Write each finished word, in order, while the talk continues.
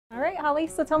right, Holly,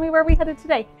 so tell me where we headed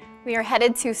today. We are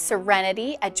headed to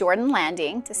Serenity at Jordan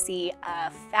Landing to see a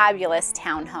fabulous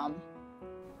townhome.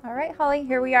 All right, Holly,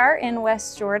 here we are in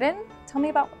West Jordan. Tell me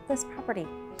about this property.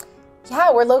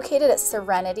 Yeah, we're located at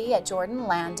Serenity at Jordan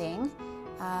Landing.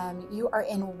 You are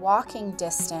in walking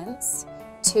distance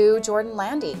to Jordan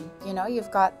Landing. You know,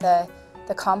 you've got the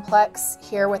complex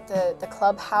here with the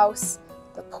clubhouse,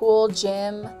 the pool,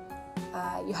 gym.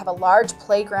 You have a large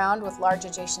playground with large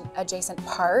adjacent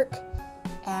park,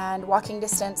 and walking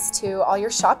distance to all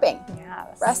your shopping.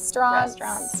 Yes.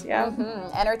 Restaurants, yeah.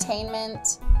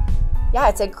 Entertainment. Yeah,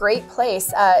 it's a great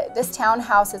place. This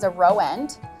townhouse is a row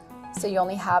end, so you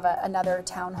only have another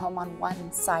townhome on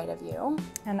one side of you.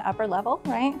 And upper level,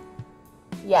 right?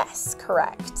 Yes,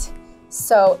 correct.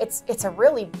 So it's a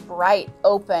really bright,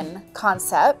 open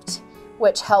concept,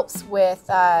 which helps with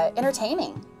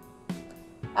entertaining.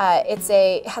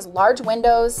 It has large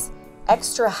windows,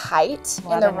 extra height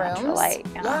in the rooms. Light,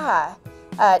 yeah.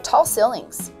 Tall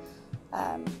ceilings.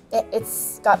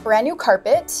 It's got brand new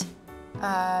carpet.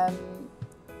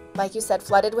 Like you said,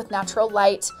 flooded with natural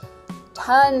light.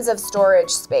 Tons of storage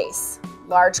space.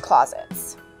 Large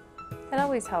closets. It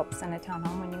always helps in a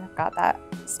townhome when you've got that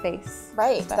space.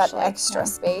 Right, that extra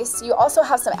space. You also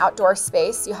have some outdoor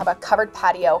space. You have a covered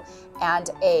patio and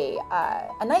a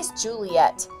nice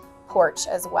Juliet porch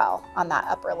as well on that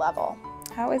upper level.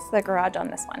 How is the garage on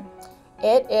this one?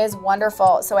 It is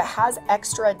wonderful. So it has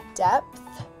extra depth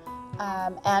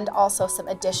and also some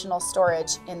additional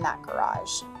storage in that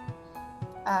garage.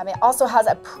 It also has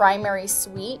a primary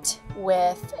suite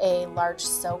with a large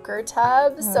soaker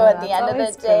tub. So at the end of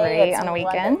the day, it's on a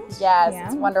weekend. Yes,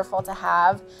 it's wonderful to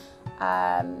have.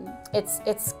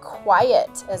 It's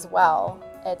quiet as well.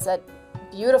 It's a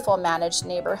beautiful managed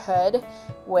neighborhood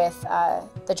with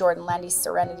the Jordan Landing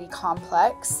Serenity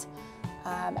complex.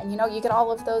 And you know, you get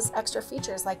all of those extra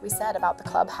features like we said about the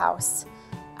clubhouse.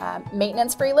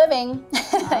 Maintenance-free living.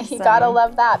 Awesome. You gotta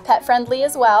love that. Pet friendly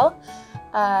as well.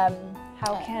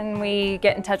 How can we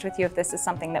get in touch with you if this is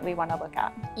something that we want to look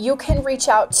at? You can reach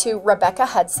out to Rebecca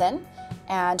Hudson,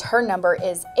 and her number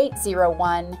is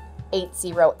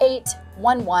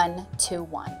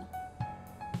 801-808-1121.